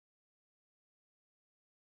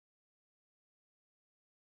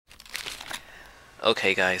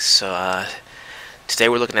Okay guys, so today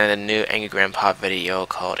we're looking at a new Angry Grandpa video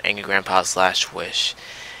called Angry Grandpa / Wish.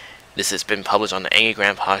 This has been published on the Angry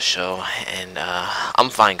Grandpa Show, and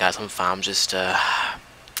I'm fine guys, I'm fine. I'm just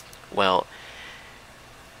well,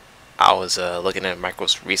 I was looking at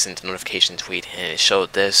Michael's recent notification tweet and it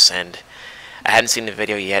showed this, and I hadn't seen the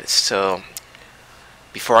video yet, so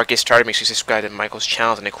before I get started, make sure you subscribe to Michael's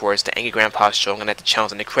channel and of course the Angry Grandpa Show. I'm gonna have the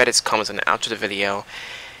channels and the credits, comments, and the outro of the video.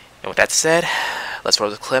 And with that said, let's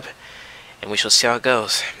roll the clip, and we shall see how it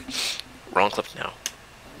goes. Wrong clip now.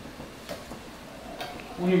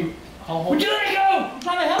 Would you let it go? I'm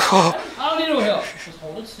trying to help. I don't need no help. Just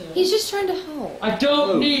hold it still. He's just trying to help. I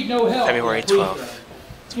don't need no help. February 12th,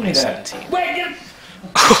 2017. Wait,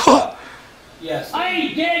 get Yes. I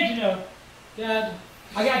ain't dead, you know. Dad,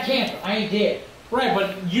 I got cancer. I ain't dead. Right,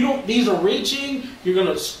 but you don't. These are reaching. You're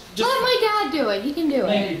gonna just. Let my dad do it. He can do it.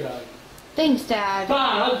 Thank you, Doug. Thanks, Dad.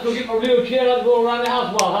 Fine, let's go get my wheelchair. Let's go around the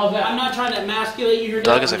house. Well, how's that? I'm not trying to emasculate you here,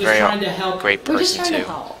 Doug is a very great We're just person trying too.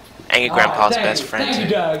 to help. Angry Grandpa's best friend Thank you,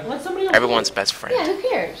 too. Doug. Let somebody else Everyone's best friend. Yeah, who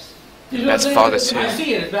cares? Best father too. I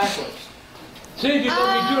see it. It's backwards. See, if you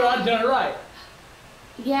let me do it, I've done it right.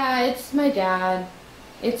 Yeah, it's my dad.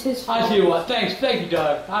 It's his fault. I see what. Thanks. Thank you,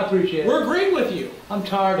 Doug. I appreciate it. We're agreeing with you. I'm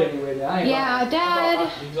tired anyway. Yeah, Dad.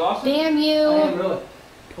 Exhausted? Damn you. I am really.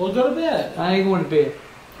 Well, go to bed. I ain't going to bed.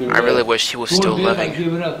 I really wish he was still living. I'm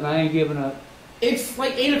giving up, and I ain't giving up. It's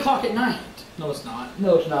like 8 o'clock at night. No, it's not.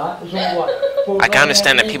 No, it's not. It's only what? I can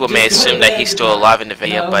understand that people may assume that he's still alive in the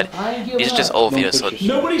video, but these are just old videos, so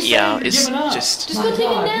yeah, it's just. Just go take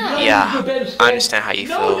a nap. Yeah, I understand how you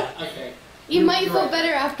feel. You might feel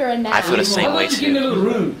better after a nap. I feel the same way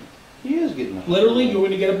too. He is getting up. Literally, you want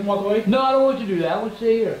me to get up and walk away? No, I don't want you to do that. I want to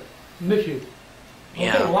stay here. Miss you.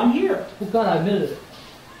 Yeah. Okay, well, I'm here. Oh God, I admitted it.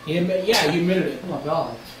 Yeah, you admitted it. Oh my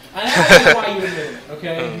God. I know why you admitted it.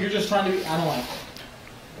 Okay, you're just trying to be. I don't like it.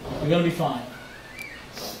 You're gonna be fine.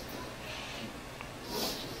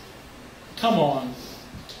 Come on.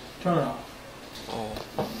 Turn it off.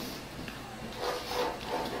 Oh.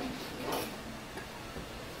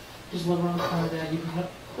 Just look around the corner, Dad. You can come.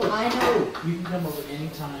 I know. You can come over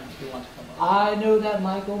anytime if you want to come over. I know that,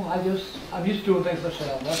 Michael. I'm used to doing things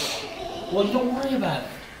myself. That's all. Well, don't worry about it.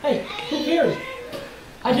 Hey, who cares?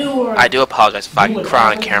 I do apologize if I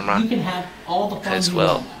cry on camera. You can have all the fun. Because,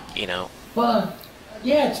 well, you know. Fun.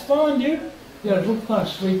 Yeah, it's fun, dude. Yeah, we're kind of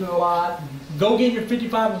sleeping a lot. Go get your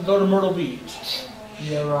 55 and go to Myrtle Beach.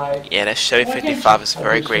 Yeah, right. Yeah, that Chevy 55 is a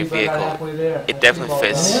very great vehicle. It definitely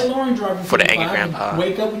fits for the Angry Grandpa.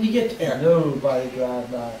 Wake up when you get there. Nobody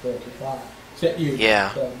drives by 55. Except you.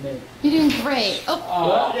 Yeah. You're doing great.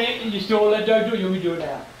 Oh. You still let Doug do it? You do it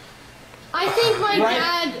now. I think my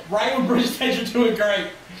dad. Right when British says you're doing great.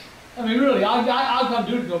 I mean, really, I'll come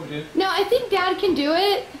do it over there. No, I think Dad can do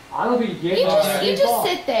it. I don't think you can. You just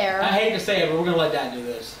sit there. I hate to say it, but we're gonna let Dad do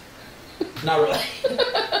this. Not really.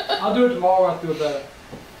 I'll do it tomorrow when I feel better.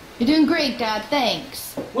 You're doing great, Dad.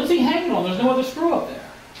 Thanks. What's he hanging on? There's no other screw up there.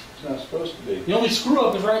 It's not supposed to be. The only screw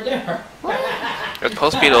up is right there. There's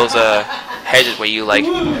supposed to be those hedges where you like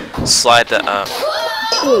slide the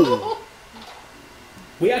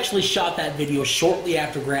We actually shot that video shortly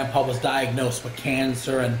after Grandpa was diagnosed with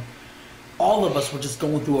cancer, and all of us were just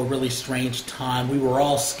going through a really strange time. We were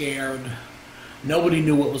all scared. Nobody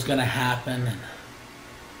knew what was going to happen.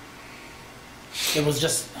 It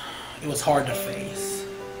was hard to face.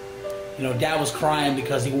 You know, Dad was crying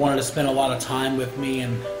because he wanted to spend a lot of time with me,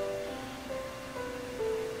 and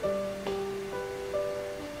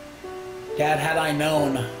Dad, had I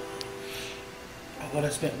known, I would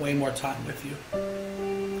have spent way more time with you.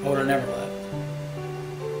 I would have never left.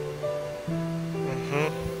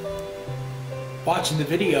 Watching the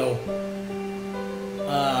video,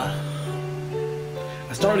 I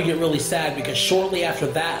started to get really sad because shortly after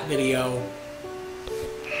that video,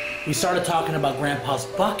 we started talking about Grandpa's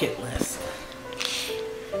bucket list.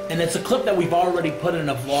 And it's a clip that we've already put in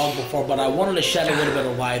a vlog before, but I wanted to shed a little bit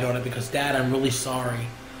of light on it because, Dad, I'm really sorry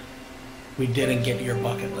we didn't get to your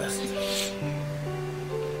bucket list.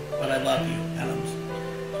 But I love you, and I'm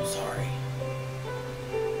sorry.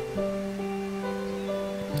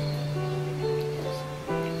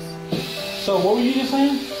 So what were you just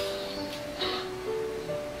saying?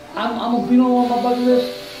 You know on my bucket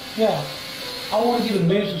list? Yeah. I want to get 1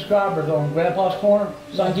 million subscribers on Grandpa's Corner,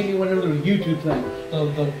 so I can give you one of those YouTube things,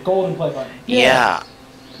 the golden play button. Yeah,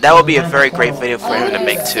 that would be a very great video for him to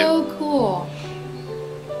make too. So cool.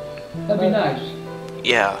 That'd be nice.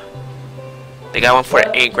 Yeah. They got one for the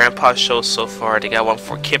Angry Grandpa Show so far. They got one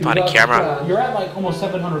for Kip on the camera. You're at like almost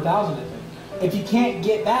 700,000, I think. If you can't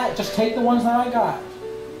get that, just take the ones that I got.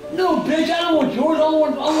 No, bitch, I don't want yours. All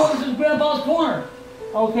I want is Grandpa's Corner.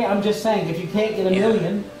 Okay, I'm just saying, if you can't get a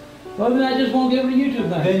million, well, then I just won't give it a YouTube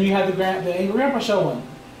thing. Then you have the Angry Grandpa Show one.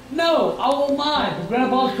 No, I want mine, for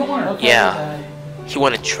Grandpa's Corner. Okay, yeah. He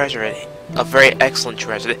won a treasure, a very excellent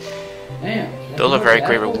treasure. Damn. Those are very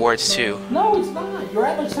great rewards too. No, it's not. You're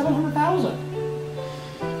at like 700,000.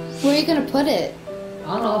 Where are you gonna put it? I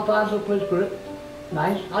don't know. I'll find some place to put it.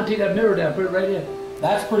 Nice. I'll take that mirror down. Put it right in.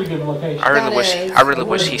 That's pretty good location. I really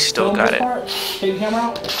wish he still got it. Take the camera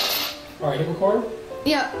out. All right, hit record.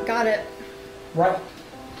 Yeah, got it. Right.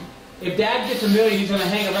 If Dad gets a million, he's gonna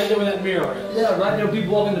hang it right there with that mirror. Yeah, right there.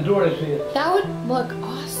 People walk in the door to see it. That would look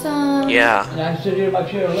awesome. Yeah. And I can sit here in my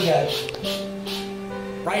chair and look at it.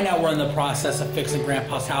 Right now we're in the process of fixing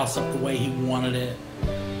Grandpa's house up the way he wanted it,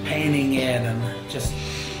 painting it, and just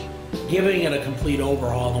giving it a complete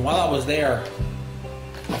overhaul. And while I was there,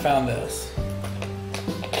 I found this.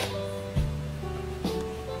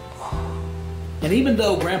 And even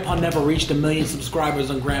though Grandpa never reached 1 million subscribers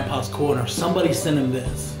on Grandpa's Corner, somebody sent him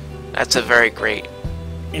this. That's a very great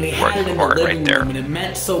and he had it in the living right room, and it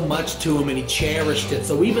meant so much to him, and he cherished it.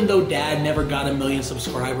 So even though Dad never got 1 million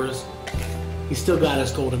subscribers, he still got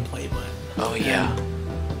his golden play button. Oh yeah.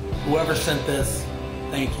 And whoever sent this,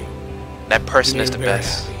 thank you. That person is the very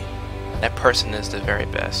best. happy. That person is the very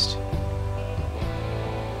best.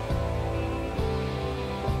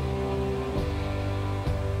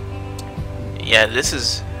 Yeah, this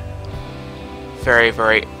is very,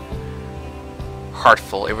 very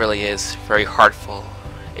heartful. It really is very heartful.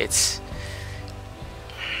 It's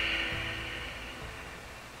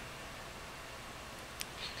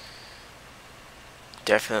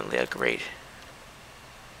definitely a great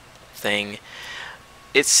thing.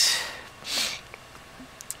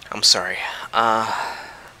 I'm sorry.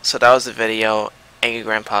 So that was the video, Angry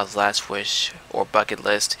Grandpa's Last Wish or Bucket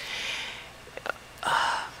List.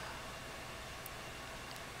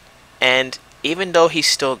 And even though he's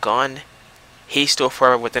still gone, he's still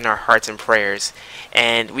forever within our hearts and prayers.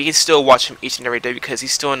 And we can still watch him each and every day because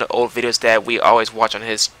he's still in the old videos that we always watch on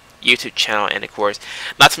his YouTube channel. And of course,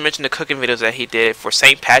 not to mention the cooking videos that he did for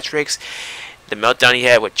St. Patrick's. The meltdown he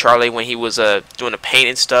had with Charlie when he was doing the paint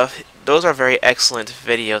and stuff. Those are very excellent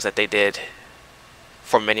videos that they did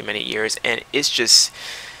for many, many years. And it's just,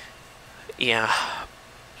 yeah.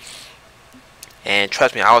 And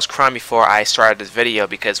trust me, I was crying before I started this video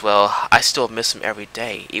because, well, I still miss him every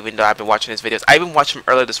day. Even though I've been watching his videos. I even watched him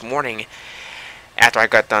earlier this morning after I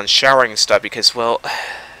got done showering and stuff because, well,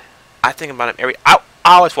 I think about him I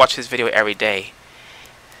always watch his video every day.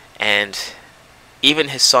 And even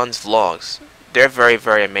his son's vlogs, they're very,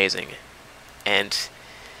 very amazing. And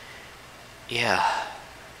yeah.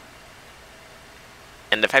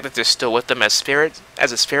 And the fact that they're still with them as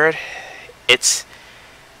a spirit, it's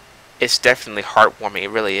definitely heartwarming. It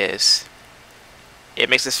really is. It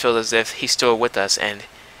makes us feel as if he's still with us, and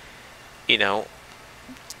you know,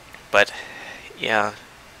 but yeah.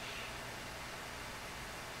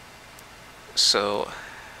 So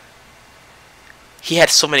he had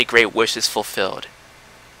so many great wishes fulfilled.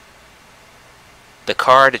 The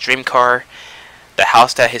car, the dream car, the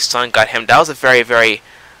house that his son got him, that was a very, very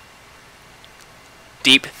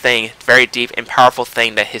deep thing, very deep and powerful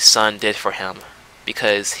thing that his son did for him.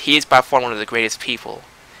 Because he is by far one of the greatest people.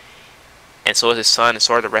 And so is his son, and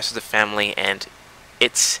so are the rest of the family. And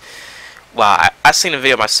it's, wow, I've seen the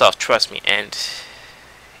video myself, trust me. And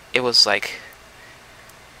it was like,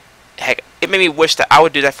 heck, it made me wish that I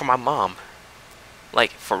would do that for my mom.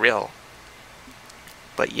 Like, for real.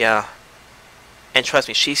 But yeah. And trust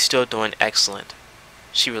me, she's still doing excellent.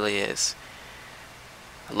 She really is.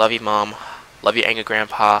 I love you, Mom. Love you, Angry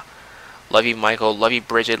Grandpa. Love you, Michael. Love you,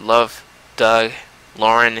 Bridget. Love Doug,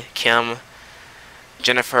 Lauren, Kim,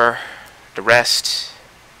 Jennifer, the rest.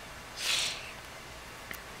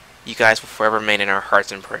 You guys will forever remain in our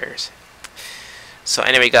hearts and prayers. So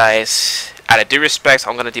anyway, guys, out of due respect,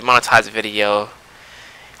 I'm going to demonetize the video.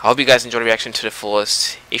 I hope you guys enjoyed the reaction to the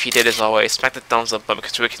fullest. If you did, as always, smack the thumbs up button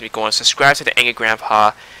because it keeps me going. Subscribe to the Angry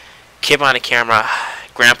Grandpa. Keep on the camera.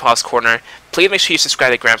 Grandpa's Corner. Please make sure you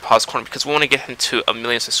subscribe to Grandpa's Corner because we want to get him to 1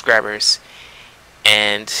 million subscribers.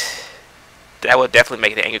 And that would definitely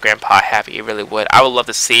make the Angry Grandpa happy. It really would. I would love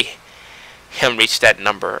to see him reach that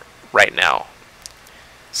number right now.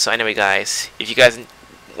 So anyway, guys, if you guys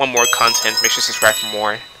want more content, make sure to subscribe for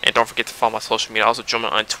more. And don't forget to follow my social media. Also join me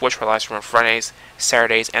on Twitch for live stream on Fridays,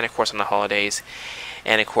 Saturdays, and of course on the holidays.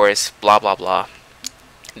 And of course, blah blah blah.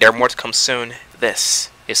 There are more to come soon. This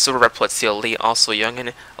is Silverreploid CLE, also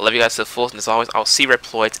Youngin. I love you guys to the fullest, and as always, I'll see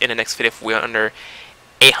Reploids in the next video if we are under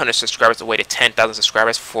 800 subscribers away to 10,000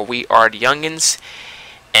 subscribers, for we are the Youngins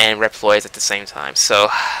and Reploids at the same time. So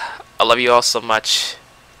I love you all so much.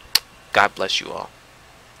 God bless you all.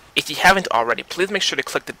 If you haven't already, please make sure to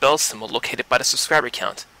click the bell symbol located by the subscriber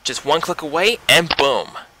count. Just one click away, and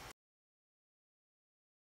boom!